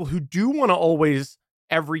the people who do want to always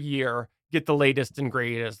every year get the latest and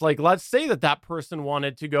greatest. Like, let's say that person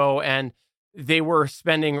wanted to go and they were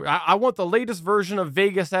spending, I want the latest version of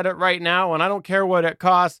Vegas Edit right now, and I don't care what it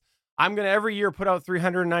costs. I'm going to every year put out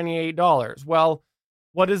 $398. Well,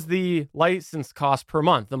 what is the license cost per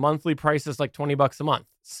month? The monthly price is like $20 a month.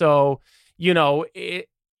 So, you know, you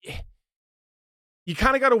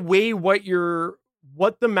kind of got to weigh what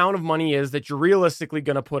the amount of money is that you're realistically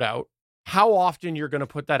going to put out, how often you're going to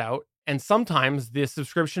put that out. And sometimes the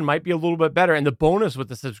subscription might be a little bit better. And the bonus with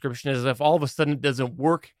the subscription is if all of a sudden it doesn't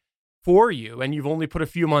work for you and you've only put a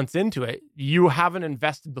few months into it, you haven't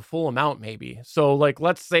invested the full amount maybe. So like,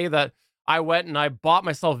 let's say that I went and I bought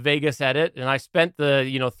myself Vegas Edit and I spent the,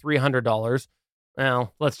 $300.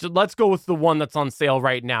 Well, let's go with the one that's on sale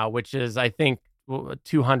right now, which is, I think,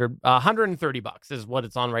 $130 is what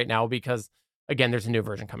it's on right now, because again, there's a new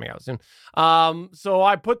version coming out soon. So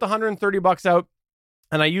I put the $130 out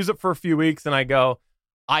and I use it for a few weeks and I go,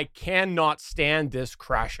 I cannot stand this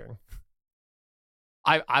crashing.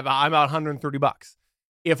 I'm out $130.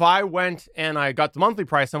 If I went and I got the monthly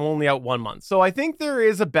price, I'm only out 1 month. So I think there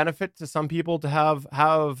is a benefit to some people to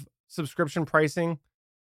have subscription pricing,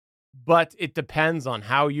 but it depends on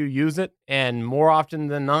how you use it. And more often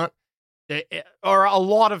than not, or a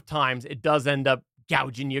lot of times, it does end up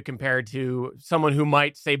gouging you compared to someone who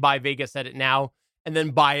might say buy Vegas Edit now and then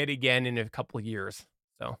buy it again in a couple of years.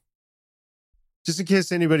 So just in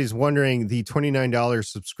case anybody's wondering, the $29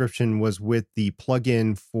 subscription was with the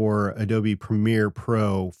plugin for Adobe Premiere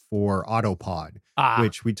Pro for Autopod,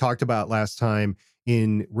 which we talked about last time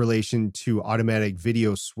in relation to automatic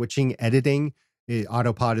video switching editing.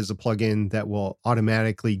 Autopod is a plugin that will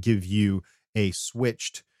automatically give you a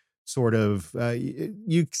switched sort of,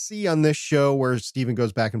 you see on this show where Steven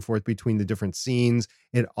goes back and forth between the different scenes,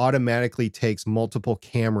 it automatically takes multiple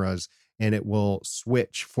cameras and it will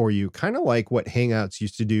switch for you, kind of like what Hangouts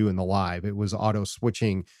used to do in the live. It was auto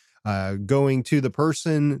switching, going to the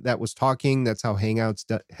person that was talking. That's how Hangouts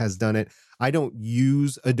has done it. I don't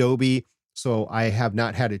use Adobe, so I have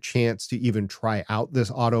not had a chance to even try out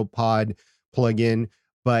this Autopod plugin.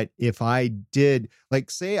 But if I did,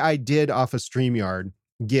 like say I did off of StreamYard,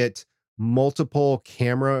 get multiple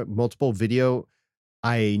video,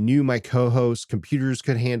 I knew my co-host computers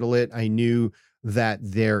could handle it. I knew that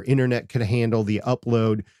their internet could handle the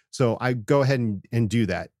upload. So I go ahead and do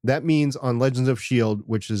that. That means on Legends of S.H.I.E.L.D.,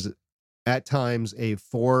 which is at times a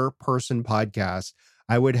 4-person podcast,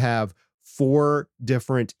 I would have 4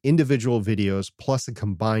 different individual videos plus a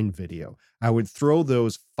combined video. I would throw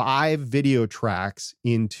those 5 video tracks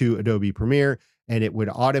into Adobe Premiere and it would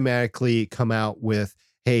automatically come out with,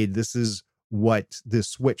 hey, this is what this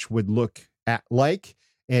switch would look like,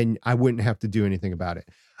 and I wouldn't have to do anything about it.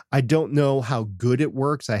 I don't know how good it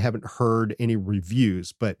works. I haven't heard any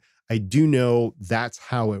reviews, but I do know that's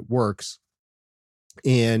how it works.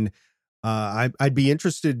 And I'd be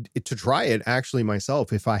interested to try it actually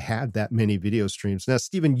myself if I had that many video streams. Now,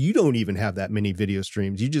 Steven, you don't even have that many video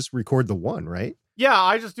streams. You just record the one, right? Yeah,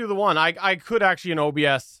 I just do the one. I could actually in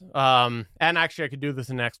OBS, and actually I could do this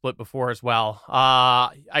in XSplit before as well.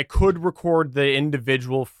 I could record the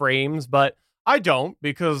individual frames, but I don't,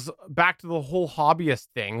 because back to the whole hobbyist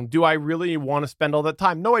thing. Do I really want to spend all that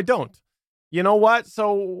time? No, I don't. You know what?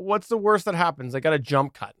 So what's the worst that happens? I got a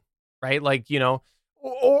jump cut, right? Like,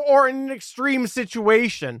 or in an extreme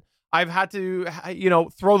situation, I've had to,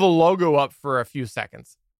 throw the logo up for a few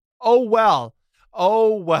seconds. Oh, well,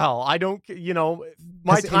 I don't,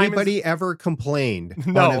 my Has time anybody ever complained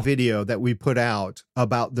No. on a video that we put out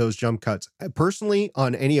about those jump cuts? Personally,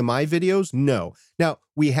 on any of my videos, no. Now,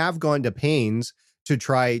 we have gone to pains to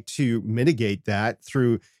try to mitigate that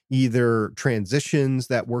through either transitions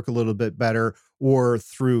that work a little bit better or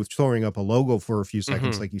through throwing up a logo for a few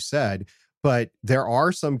seconds, like you said. But there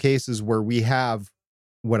are some cases where we have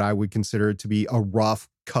what I would consider to be a rough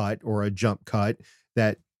cut or a jump cut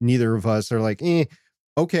that neither of us are like,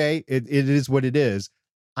 okay, it is what it is.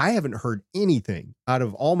 I haven't heard anything out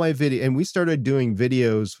of all my video. And we started doing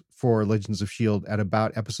videos for Legends of S.H.I.E.L.D. at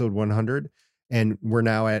about episode 100. And we're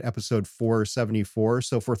now at episode 474.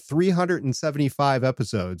 So for 375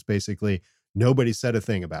 episodes, basically, nobody said a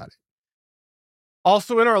thing about it.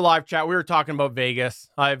 Also, in our live chat, we were talking about Vegas.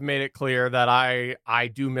 I've made it clear that I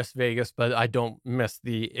do miss Vegas, but I don't miss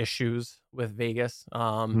the issues with Vegas.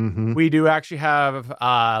 We do actually have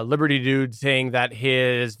Liberty Dude saying that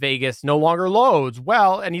his Vegas no longer loads.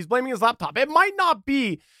 Well, and he's blaming his laptop. It might not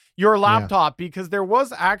be your laptop because there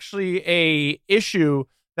was actually a issue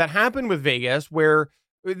that happened with Vegas where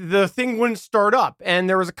the thing wouldn't start up. And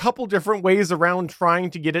there was a couple different ways around trying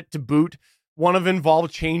to get it to boot. One of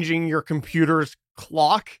involved changing your computer's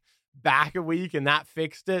clock back a week, and that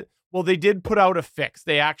fixed it. Well, they did put out a fix.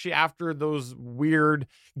 They actually, after those weird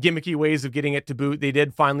gimmicky ways of getting it to boot, they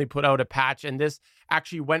did finally put out a patch, and this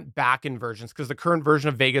actually went back in versions because the current version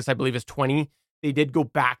of Vegas, I believe, is 20. They did go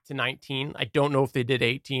back to 19. I don't know if they did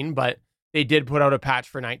 18, but they did put out a patch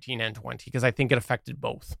for 19 and 20 because I think it affected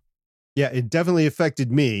both. Yeah, it definitely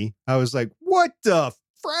affected me. I was like, what the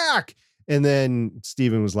frack? And then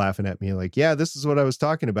Steven was laughing at me like, yeah, this is what I was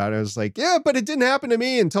talking about. I was like, yeah, but it didn't happen to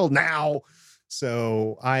me until now.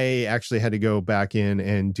 So I actually had to go back in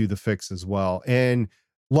and do the fix as well. And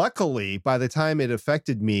luckily, by the time it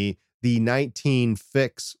affected me, the 19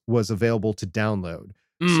 fix was available to download.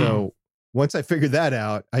 So once I figured that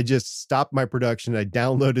out, I just stopped my production. I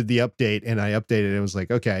downloaded the update and I updated it. I was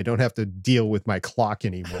like, okay, I don't have to deal with my clock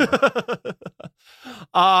anymore.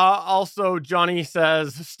 Also, Johnny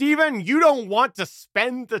says, Steven, you don't want to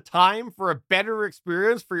spend the time for a better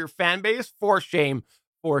experience for your fan base? For shame.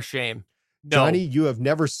 For shame. No. Johnny, you have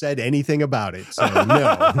never said anything about it, so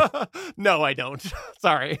no. No, I don't.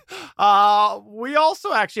 Sorry. We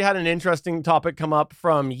also actually had an interesting topic come up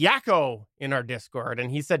from Yakko in our Discord, and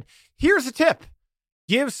he said, here's a tip.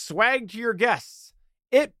 Give swag to your guests.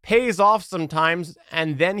 It pays off sometimes,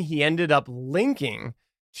 and then he ended up linking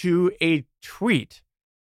to a tweet.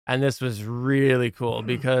 And this was really cool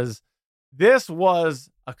because this was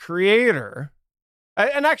a creator.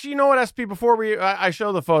 And actually, you know what, SP, before I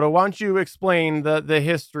show the photo, why don't you explain the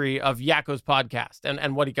history of Yakko's podcast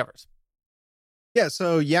and what he covers? Yeah,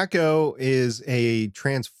 so Yakko is a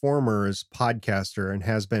Transformers podcaster and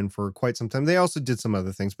has been for quite some time. They also did some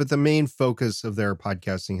other things, but the main focus of their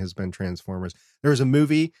podcasting has been Transformers. There was a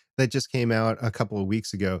movie that just came out a couple of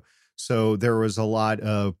weeks ago. So there was a lot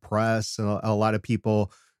of press, a lot of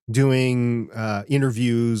people doing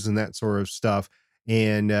interviews and that sort of stuff.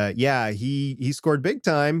 And yeah, he scored big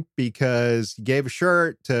time because he gave a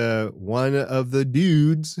shirt to one of the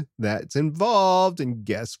dudes that's involved. And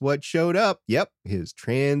guess what showed up? Yep, his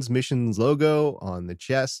Transmissions logo on the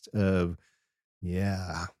chest of,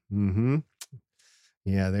 yeah.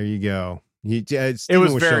 Yeah, there you go. It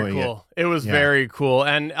was very cool. It was very cool.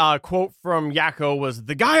 And a quote from Yakko was,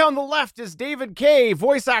 the guy on the left is David Kay,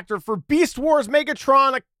 voice actor for Beast Wars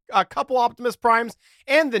Megatron, a couple Optimus Primes,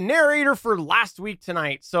 and the narrator for Last Week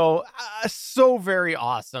Tonight. So, so very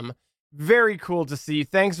awesome. Very cool to see.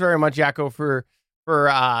 Thanks very much, Yakko, for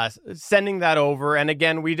sending that over. And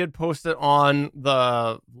again, we did post it on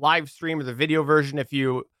the live stream or the video version. If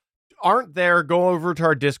you aren't there, go over to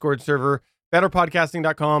our Discord server,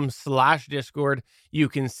 betterpodcasting.com/Discord. You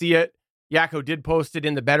can see it. Yakko did post it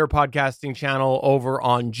in the Better Podcasting channel over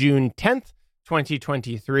on June 10th,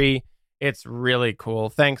 2023. It's really cool.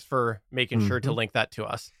 Thanks for making sure to link that to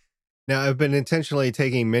us. Now, I've been intentionally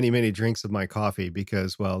taking many, many drinks of my coffee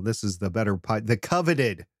because, well, this is the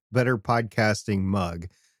coveted Better Podcasting mug.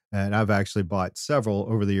 And I've actually bought several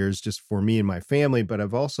over the years just for me and my family, but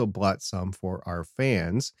I've also bought some for our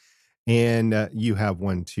fans. And you have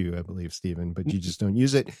one too, I believe, Steven, but you just don't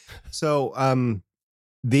use it. So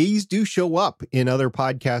these do show up in other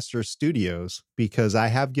podcaster studios because I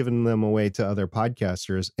have given them away to other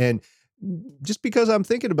podcasters. And just because I'm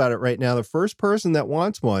thinking about it right now, the first person that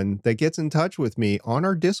wants one that gets in touch with me on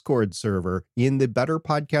our Discord server in the Better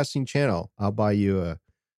Podcasting channel, I'll buy you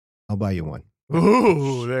one.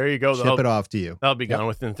 Ooh, there you go. Ship it off to you. That'll be gone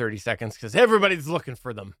within 30 seconds because everybody's looking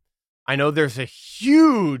for them. I know there's a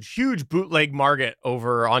huge bootleg market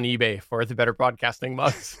over on eBay for the Better Podcasting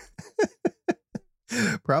mugs.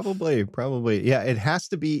 Probably. Yeah, it has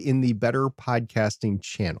to be in the Better Podcasting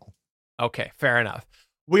channel. Okay, fair enough.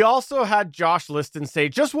 We also had Josh Liston say,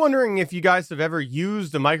 just wondering if you guys have ever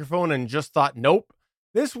used a microphone and just thought, nope,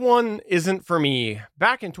 this one isn't for me.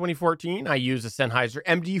 Back in 2014, I used a Sennheiser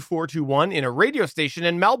MD421 in a radio station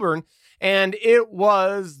in Melbourne, and it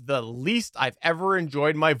was the least I've ever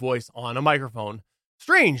enjoyed my voice on a microphone.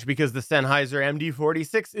 Strange, because the Sennheiser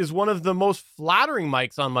MD46 is one of the most flattering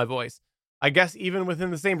mics on my voice. I guess even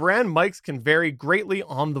within the same brand, mics can vary greatly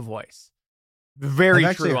on the voice.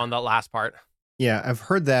 Very true on that last part. Yeah, I've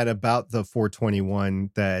heard that about the 421,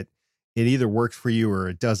 that it either works for you or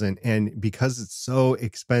it doesn't. And because it's so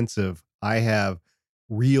expensive, I have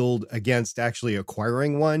reeled against actually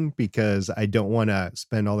acquiring one because I don't want to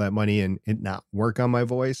spend all that money and it not work on my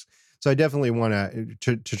voice. So I definitely want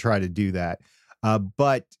to try to do that.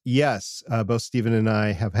 But yes, both Steven and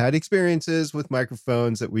I have had experiences with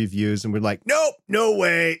microphones that we've used and we're like, nope, no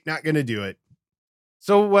way, not going to do it.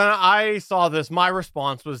 So when I saw this, my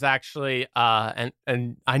response was actually,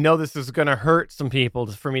 and I know this is going to hurt some people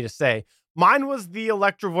for me to say, mine was the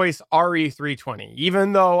Electro Voice RE320,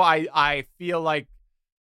 even though I feel like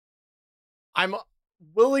I'm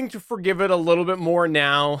willing to forgive it a little bit more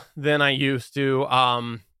now than I used to.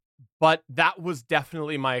 But that was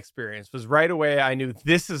definitely my experience. Was right away I knew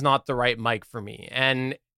this is not the right mic for me.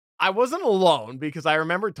 And I wasn't alone, because I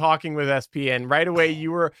remember talking with SP, and right away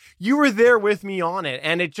you were there with me on it,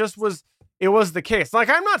 and it was the case. Like,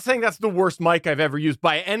 I'm not saying that's the worst mic I've ever used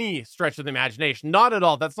by any stretch of the imagination. Not at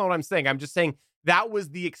all. That's not what I'm saying. I'm just saying that was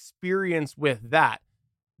the experience with that.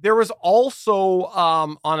 There was also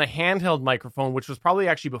on a handheld microphone, which was probably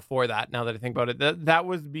actually before that, now that I think about it. That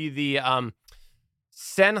would be the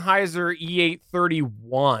Sennheiser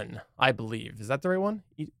E831, I believe. Is that the right one?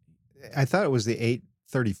 I thought it was the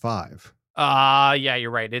 835. Yeah, you're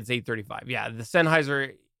right. It's 835. Yeah, the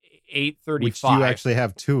Sennheiser 835. Which you actually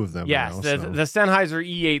have two of them. Yes, now, the Sennheiser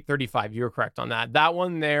E835. You were correct on that. That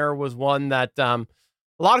one there was one that a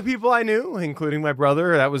lot of people I knew, including my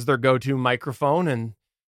brother, that was their go-to microphone, and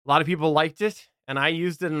a lot of people liked it, and I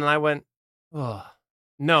used it, and I went, oh,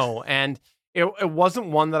 no. And it wasn't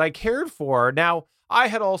one that I cared for. Now, I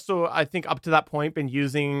had also, I think up to that point, been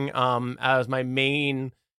using as my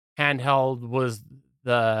main handheld was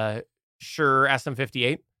the Shure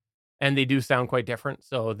SM58, and they do sound quite different.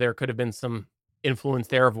 So there could have been some influence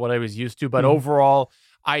there of what I was used to, but overall,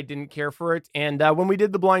 I didn't care for it. And when we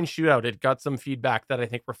did the blind shootout, it got some feedback that I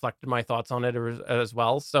think reflected my thoughts on it as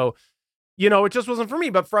well. So, it just wasn't for me,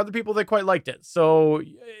 but for other people, they quite liked it. So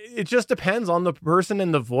it just depends on the person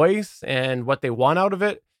and the voice and what they want out of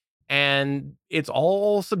it. And it's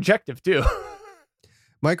all subjective too.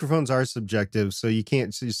 Microphones are subjective, so you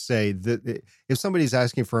can't just say that if somebody's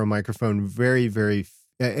asking for a microphone very, very,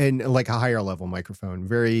 and like a higher level microphone,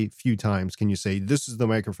 very few times can you say, this is the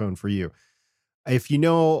microphone for you. If you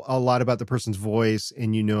know a lot about the person's voice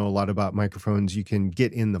and you know a lot about microphones, you can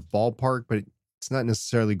get in the ballpark, but it's not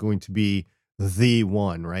necessarily going to be the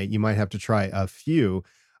one, right? You might have to try a few.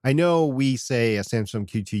 I know we say a Samsung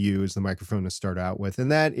Q2U is the microphone to start out with,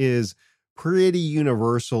 and that is pretty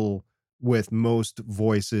universal with most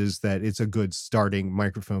voices, that it's a good starting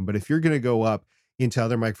microphone. But if you're going to go up into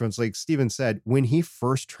other microphones, like Steven said, when he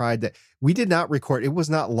first tried that, we did not record, it was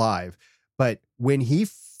not live, but when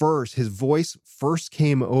his voice first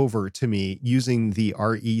came over to me using the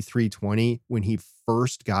RE320, when he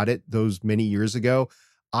first got it those many years ago,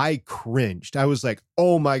 I cringed. I was like,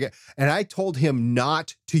 oh my God. And I told him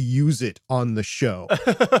not to use it on the show.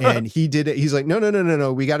 And he did it. He's like,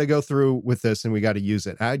 no. We got to go through with this and we got to use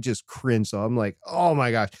it. I just cringed. So I'm like, oh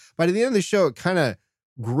my gosh. By the end of the show, it kind of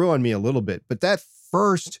grew on me a little bit. But that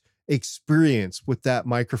first experience with that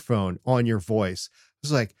microphone on your voice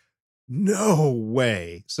was like, no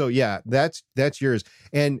way. So yeah, that's yours.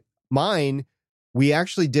 And mine, we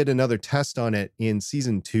actually did another test on it in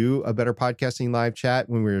season 2 of Better Podcasting Live Chat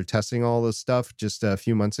when we were testing all this stuff just a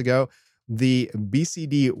few months ago. The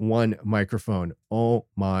BCD1 microphone. Oh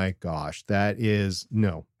my gosh. That is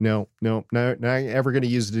no, not ever going to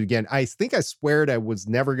use it again. I think I sweared I was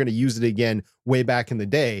never going to use it again way back in the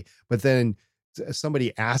day, but then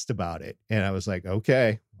somebody asked about it and I was like,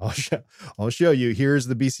 okay, I'll show you. Here's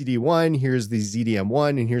the BCD1, here's the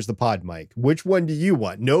ZDM1, and here's the pod mic. Which one do you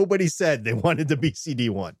want? Nobody said they wanted the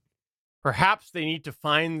BCD1. Perhaps they need to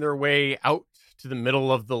find their way out to the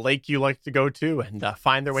middle of the lake you like to go to and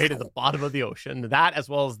find their way to the bottom of the ocean. That, as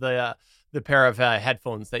well as the pair of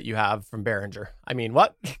headphones that you have from Behringer. I mean,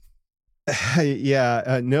 what?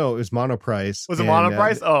 No, it was Monoprice. Was it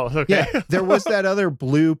Monoprice? Oh, okay. Yeah, there was that other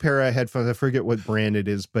blue pair of headphones. I forget what brand it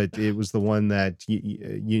is, but it was the one that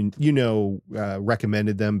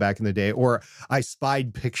recommended them back in the day. Or I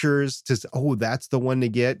spied pictures to, that's the one to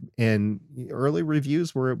get. And early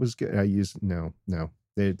reviews where it was good. I used no.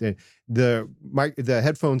 The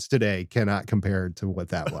headphones today cannot compare to what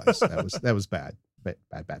that was. That was bad.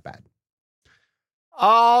 Bad.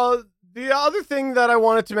 The other thing that I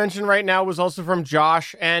wanted to mention right now was also from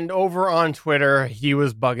Josh, and over on Twitter, he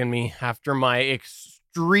was bugging me after my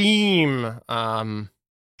extreme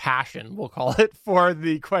passion, we'll call it, for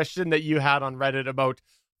the question that you had on Reddit about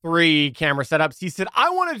 3 camera setups. He said, I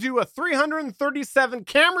want to do a 337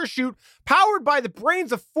 camera shoot powered by the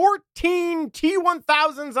brains of 14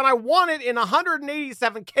 T1000s, and I want it in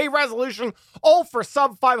 187K resolution, all for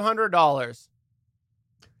sub $500.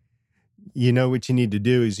 You know what you need to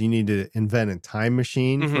do is you need to invent a time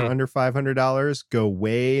machine for under $500, go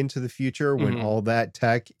way into the future when all that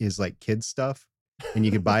tech is like kid stuff, and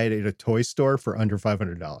you can buy it at a toy store for under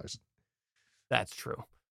 $500. That's true.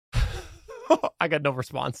 I got no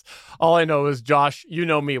response. All I know is, Josh, you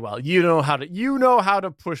know me well. You know how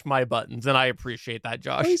to push my buttons, and I appreciate that,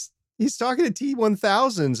 Josh. He's talking to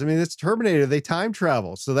T-1000s. I mean, it's Terminator. They time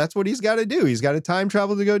travel. So that's what he's got to do. He's got to time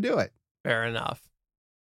travel to go do it. Fair enough.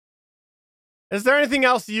 Is there anything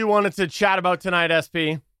else you wanted to chat about tonight,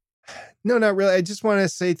 SP? No, not really. I just want to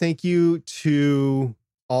say thank you to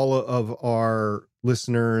all of our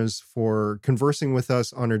listeners for conversing with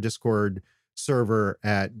us on our Discord server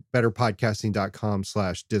at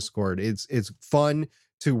betterpodcasting.com/Discord. It's fun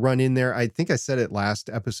to run in there. I think I said it last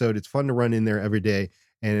episode. It's fun to run in there every day.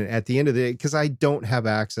 And at the end of the day, because I don't have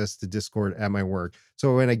access to Discord at my work.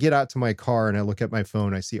 So when I get out to my car and I look at my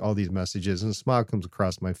phone, I see all these messages and a smile comes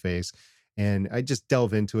across my face and I just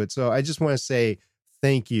delve into it. So I just want to say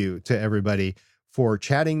thank you to everybody for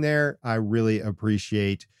chatting there. I really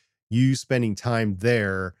appreciate you spending time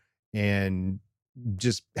there and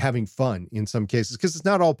just having fun in some cases, because it's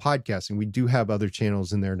not all podcasting. We do have other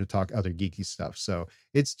channels in there to talk other geeky stuff. So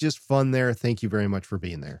it's just fun there. Thank you very much for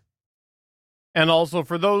being there. And also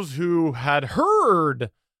for those who had heard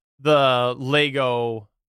the Lego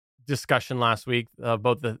discussion last week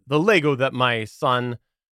about the Lego that my son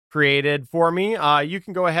created for me, you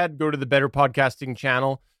can go ahead, go to the Better Podcasting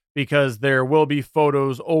channel, because there will be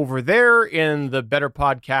photos over there in the Better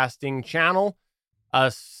Podcasting channel.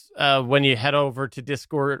 When you head over to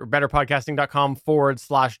Discord or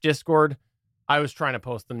betterpodcasting.com/Discord, I was trying to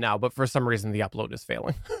post them now, but for some reason the upload is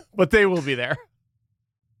failing, but they will be there.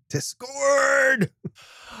 Discord.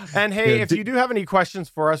 And hey, if you do have any questions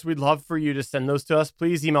for us, we'd love for you to send those to us.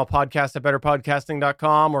 Please email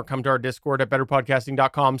podcast@betterpodcasting.com or come to our Discord at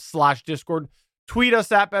betterpodcasting.com/Discord. Tweet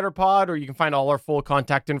us at BetterPod, or you can find all our full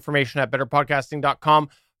contact information at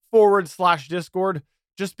betterpodcasting.com/Discord,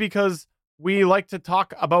 just because we like to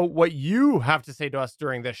talk about what you have to say to us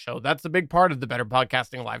during this show. That's a big part of the Better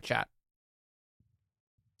Podcasting live chat.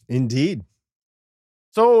 Indeed.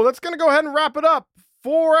 So let's go ahead and wrap it up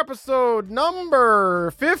for episode number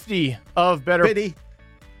 50 of Better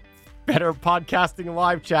Podcasting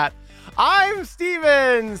live chat. I'm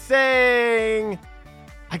Steven saying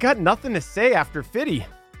I got nothing to say after 50.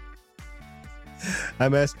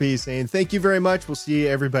 I'm SP saying thank you very much. We'll see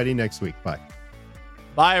everybody next week. Bye.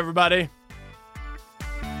 Bye, everybody.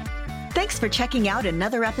 Thanks for checking out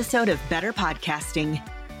another episode of Better Podcasting.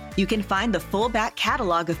 You can find the full back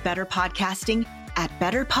catalog of Better Podcasting at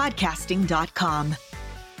betterpodcasting.com.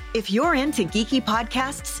 If you're into geeky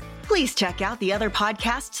podcasts, please check out the other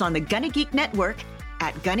podcasts on the Gonna Geek Network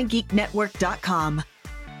at GonnaGeekNetwork.com.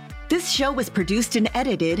 This show was produced and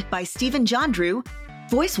edited by Stephen Jondrew.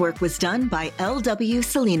 Voice work was done by L.W.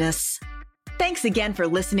 Salinas. Thanks again for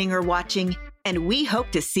listening or watching, and we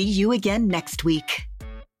hope to see you again next week.